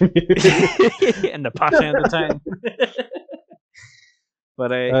 minutes from you. In the posh end of town. But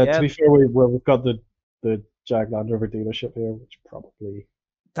yeah, To be fair, we've got the Jag Land Rover dealership here, which probably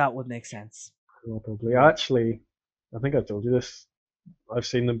that would make sense. Actually, I think I told you this. I've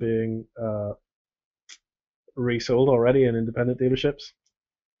seen them being resold already in independent dealerships,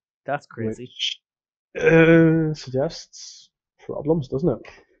 That's crazy. which suggests problems, doesn't it?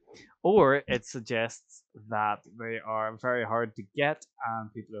 Or it suggests that they are very hard to get,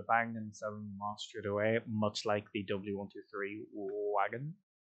 and people are buying them and selling them on straight away, much like the W123 wagon.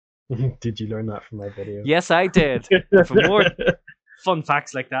 Did you learn that from my video? Yes, I did. And for more fun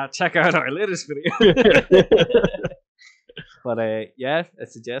facts like that, check out our latest video. But yeah,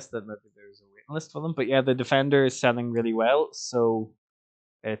 it suggests that maybe there's a waiting list for them. But yeah, the Defender is selling really well, so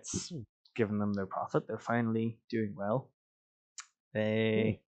it's giving them their profit. They're finally doing well.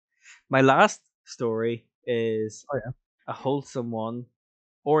 My last story is a wholesome one,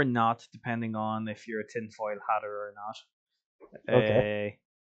 or not, depending on if you're a tinfoil hatter or not. Okay.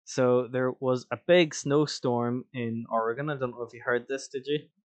 So there was a big snowstorm in Oregon. I don't know if you heard this, did you?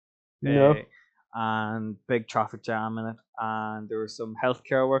 No. And big traffic jam in it, and there were some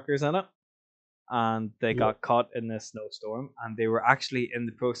healthcare workers in it, and they got caught in this snowstorm, and they were actually in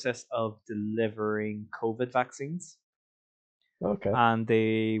the process of delivering COVID vaccines. Okay. And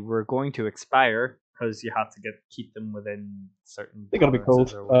they were going to expire because you had to keep them within certain They gotta be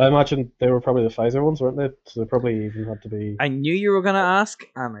tolerances cold. or I whatever. imagine they were probably the Pfizer ones, weren't they? So they probably even had to be. I knew you were gonna ask,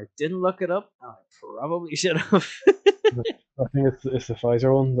 and I didn't look it up. And I probably should have. I think it's the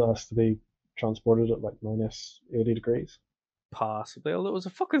Pfizer one that has to be transported at like -80 degrees. Possibly, although it was a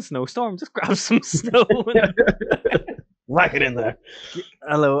fucking snowstorm. Just grab some snow and Whack it in there.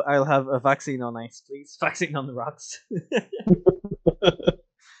 hello. I'll have a vaccine on ice, please. Vaccine on the rocks.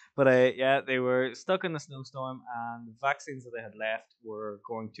 But yeah, they were stuck in a snowstorm, and the vaccines that they had left were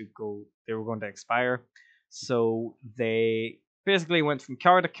going to go. They were going to expire, so they basically went from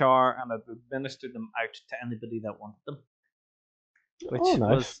car to car and administered them out to anybody that wanted them, Oh, which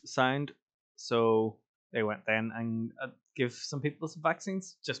nice. was signed. So they went then and give some people some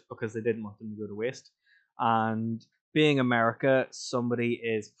vaccines just because they didn't want them to go to waste. And being America, somebody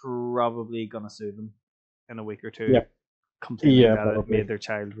is probably gonna sue them in a week or two, Yeah, complaining yeah, that it made probably. their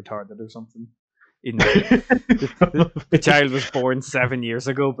child retarded or something. Even though the child was born 7 years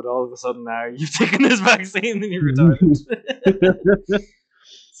ago, but all of a sudden now you've taken this vaccine and you're retarded.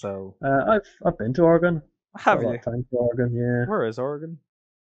 So, I've been to Oregon. have Got a lot you? of time to Oregon. Yeah, Where is Oregon?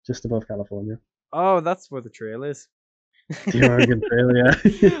 just above California. Oh, that's where the trail is. The Oregon Trail. Yeah,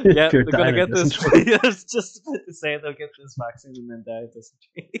 Yeah, if you're they're gonna dying of get this. dysentery. I was just about to say they'll get this vaccine and then die of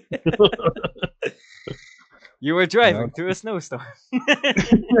dysentery. You were No. driving through a snowstorm.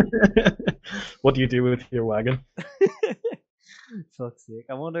 What do you do with your wagon? Fuck's sake!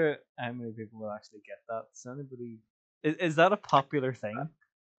 I wonder how many people will actually get that. Does anybody? Is that a popular thing? Like,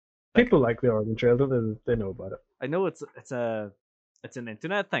 People like the Oregon Trail, don't they? They know about I know it's an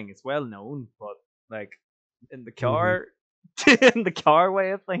internet thing. It's well known, but like in the it. car, in the car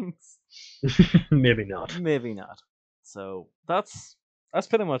way of things, Maybe not. maybe not. So that's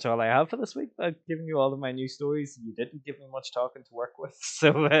pretty much all I have for this week. I've given you all of my news stories. You didn't give me much talking to work with,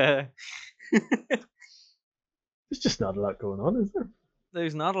 so There's just not a lot going on, is there?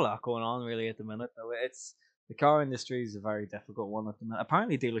 there's not a lot going on really at the minute. Though it's the car industry is a very difficult one at the minute.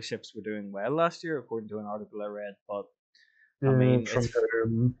 Apparently, dealerships were doing well last year, according to an article I read. But I mean, From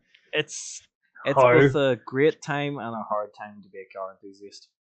um, it's it's how both a great time and a hard time to be a car enthusiast.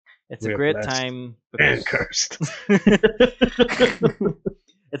 It's a we're great blessed time and because cursed.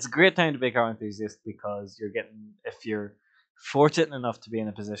 it's a great time to be a car enthusiast because you're getting if you're fortunate enough to be in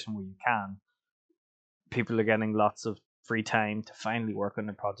a position where you can, people are getting lots of free time to finally work on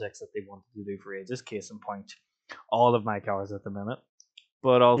the projects that they wanted to do for ages. Case in point, all of my cars at the minute.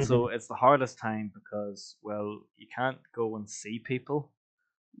 But also, Mhm. it's the hardest time because, well, you can't go and see people.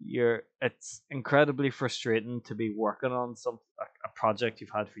 It's incredibly frustrating to be working on a project you've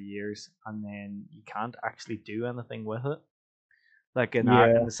had for years and then you can't actually do anything with it. Like in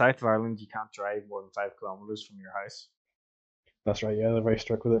Yeah, the south of Ireland, you can't drive more than 5 kilometers from your house. that's right. Yeah, they're very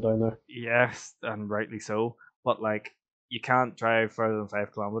strict with it down there. Yes, and rightly so. But like, you can't drive further than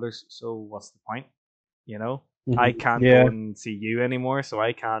 5 kilometers. So what's the point? You know, I can't go Yeah, and see you anymore, so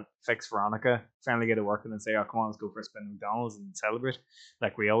I can't fix Veronica. Finally get to work and say, "Oh, come on, let's go for a spin at McDonald's and celebrate,"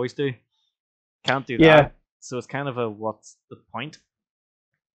 like we always do. Can't do yeah, that. So it's kind of a what's the point?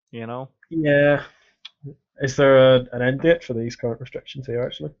 You know, yeah. Is there an end date for these current restrictions here?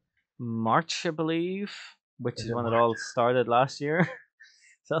 Actually, March, I believe, which is is it when it March? all started last year.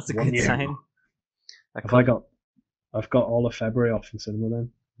 So that's a One good year. sign. I Have I couldn't. got? I've got all of February off in cinema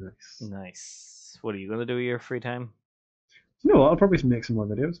then. Nice. Nice. What are you gonna do with your free time? You know what? I'll probably make some more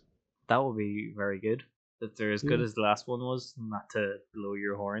videos. That will be very good. If they're as good Yeah. as the last one was, not to blow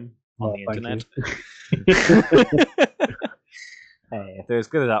your horn on Well, the thank you. internet. If they're as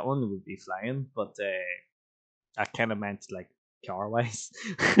good as that one, it would be flying. But I kind of meant like car wise,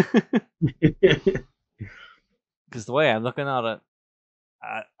 because the way I'm looking at it,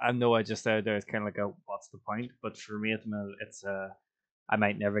 I know I just said there is kind of like a what's the point? But for me at the minute, it's I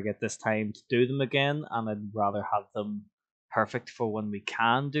might never get this time to do them again, and I'd rather have them perfect for when we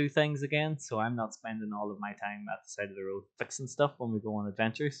can do things again. So I'm not spending all of my time at the side of the road fixing stuff when we go on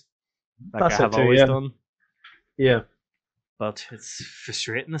adventures, like I That's it have too. always Yeah, done. yeah, But it's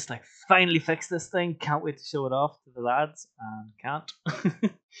frustrating. It's like finally fix this thing. Can't wait to show it off to the lads, and can't.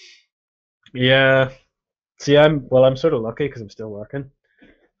 yeah. See, I'm sort of lucky because I'm still working,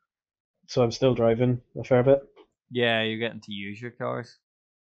 so I'm still driving a fair bit. Yeah, you're getting to use your cars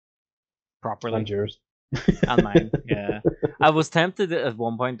And properly. yours. And mine, yeah. I was tempted at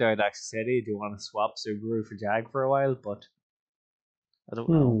one point there. I'd actually said, "Hey, do you want to swap Subaru for Jag for a while?" But I don't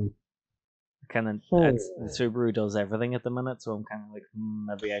know. Hmm. Kind of, it's the Hmm. Subaru does everything at the minute, so I'm kind of like,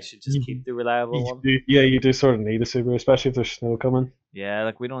 maybe I should just keep the reliable one. Yeah, you do sort of need a Subaru, especially if there's snow coming. Yeah,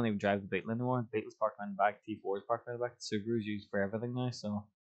 like we don't even drive the Beetle anymore. The Beetle's parked around the back, T4's parked around the back. The Subaru's used for everything now, so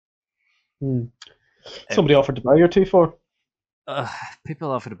Hmm. It, Somebody offered to buy your T4. uh,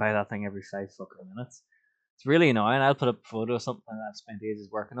 people offer to buy that thing every 5 fucking minutes. It's really annoying. I'll put up a photo of something that I've spent ages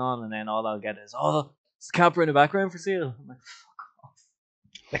working on, and then all I'll get is, oh, it's a camper in the background for sale. I'm like, fuck off.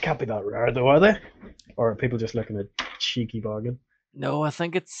 They can't be that rare though, are they? Or are people just looking at cheeky bargain? No, I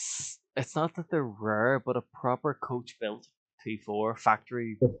think it's not that they're rare, but a proper coach built T4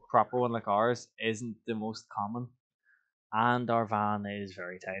 factory proper one like ours isn't the most common, and our van is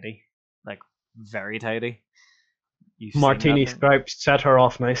very tidy, like very tidy. You've seen that Martini thing? stripes set her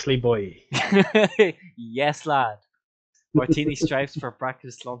off nicely, boy. Yes, lad. Martini stripes for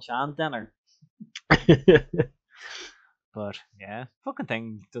breakfast, lunch, and dinner. But yeah, fucking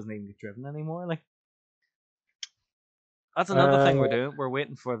thing doesn't even get driven anymore. Like that's another thing we're uh, doing. We're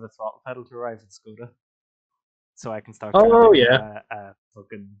waiting for the throttle pedal to arrive in Skoda, so I can start oh driving yeah, a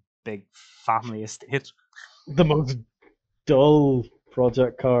fucking big family estate. the most dull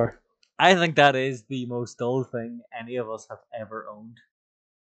project car. I think that is the most dull thing any of us have ever owned,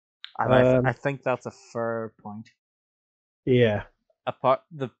 and I Um, think that's a fair point. yeah, Apart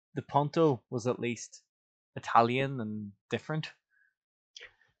the Punto was at least Italian and different.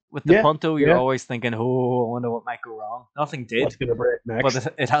 With the yeah, Punto, you're yeah. always thinking, "Oh, I wonder what might go wrong." Nothing What's did, gonna break but next?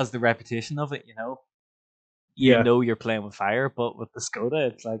 it has the reputation of it. You Yeah, know you're playing with fire. But with the Skoda,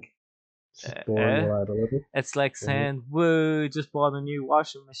 it's like, it's just boring reliability. it's like Yeah. saying, "Woo, just bought a new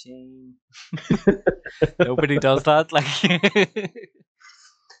washing machine." Nobody does that. Like, And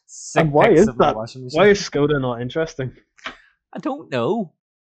sick why pics is of my that? washing Why machine. is Skoda not interesting? I don't know.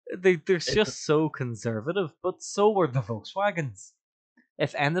 They're It's just so conservative, but so are the Volkswagens.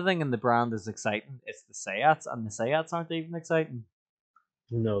 If anything in the brand is exciting, it's the Seats, and the Seats aren't even exciting.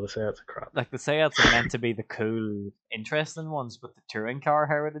 no, they say it's a crap. Like the Seats are meant to be the cool, interesting ones with the touring car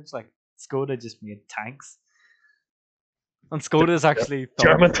heritage. Like Skoda just made tanks, and Skoda's actually thought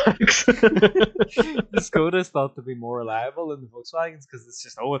German tanks. the Skoda's thought to be more reliable than the Volkswagens because it's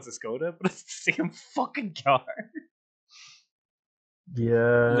just it's a Skoda, but it's the same fucking car.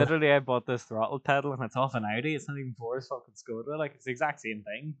 Yeah, Literally, I bought this throttle pedal and it's off an Audi. It's not even for a fucking Skoda. Like it's the exact same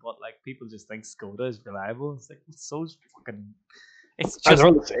thing, but like people just think Skoda is reliable. It's like it's so fucking. It's and they're just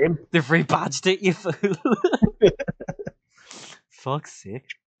all the same. they've rebadged it, you fool. Fuck's sake.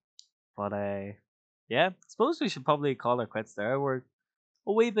 But yeah, I suppose we should probably call it quits there. We're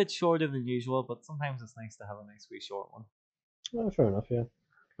a wee bit shorter than usual, but sometimes it's nice to have a nice wee short one. Oh, fair enough. Yeah,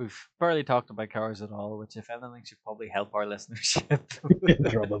 We've barely talked about cars at all, which if anything should probably help our listenership.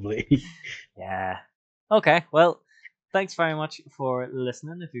 probably. Yeah. Okay, well, thanks very much for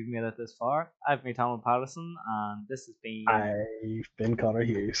listening if you've made it this far. I've been Tom Patterson, and this has been. I've been Connor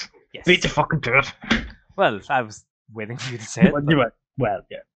Hughes. Yes. Beat the fucking do it. Well, I was waiting for you to say it. Well, But you went. Well,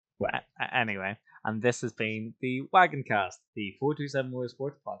 yeah. Well, anyway, and this has been the Wagoncast, the 427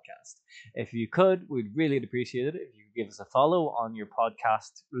 Motorsports podcast. If you could, we'd really appreciate it if you could give us a follow on your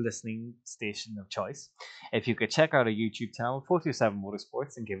podcast listening station of choice. If you could check out our YouTube channel, 427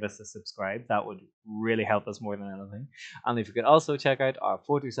 Motorsports, and give us a subscribe, that would really help us more than anything. And if you could also check out our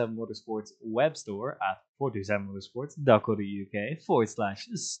 427 Motorsports web store at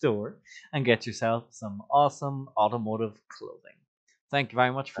 427motorsports.co.uk/store and get yourself some awesome automotive clothing. Thank you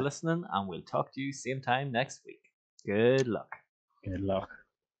very much for listening, and we'll talk to you same time next week. Good luck. good luck.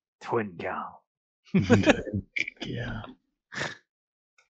 Twin gal. Yeah.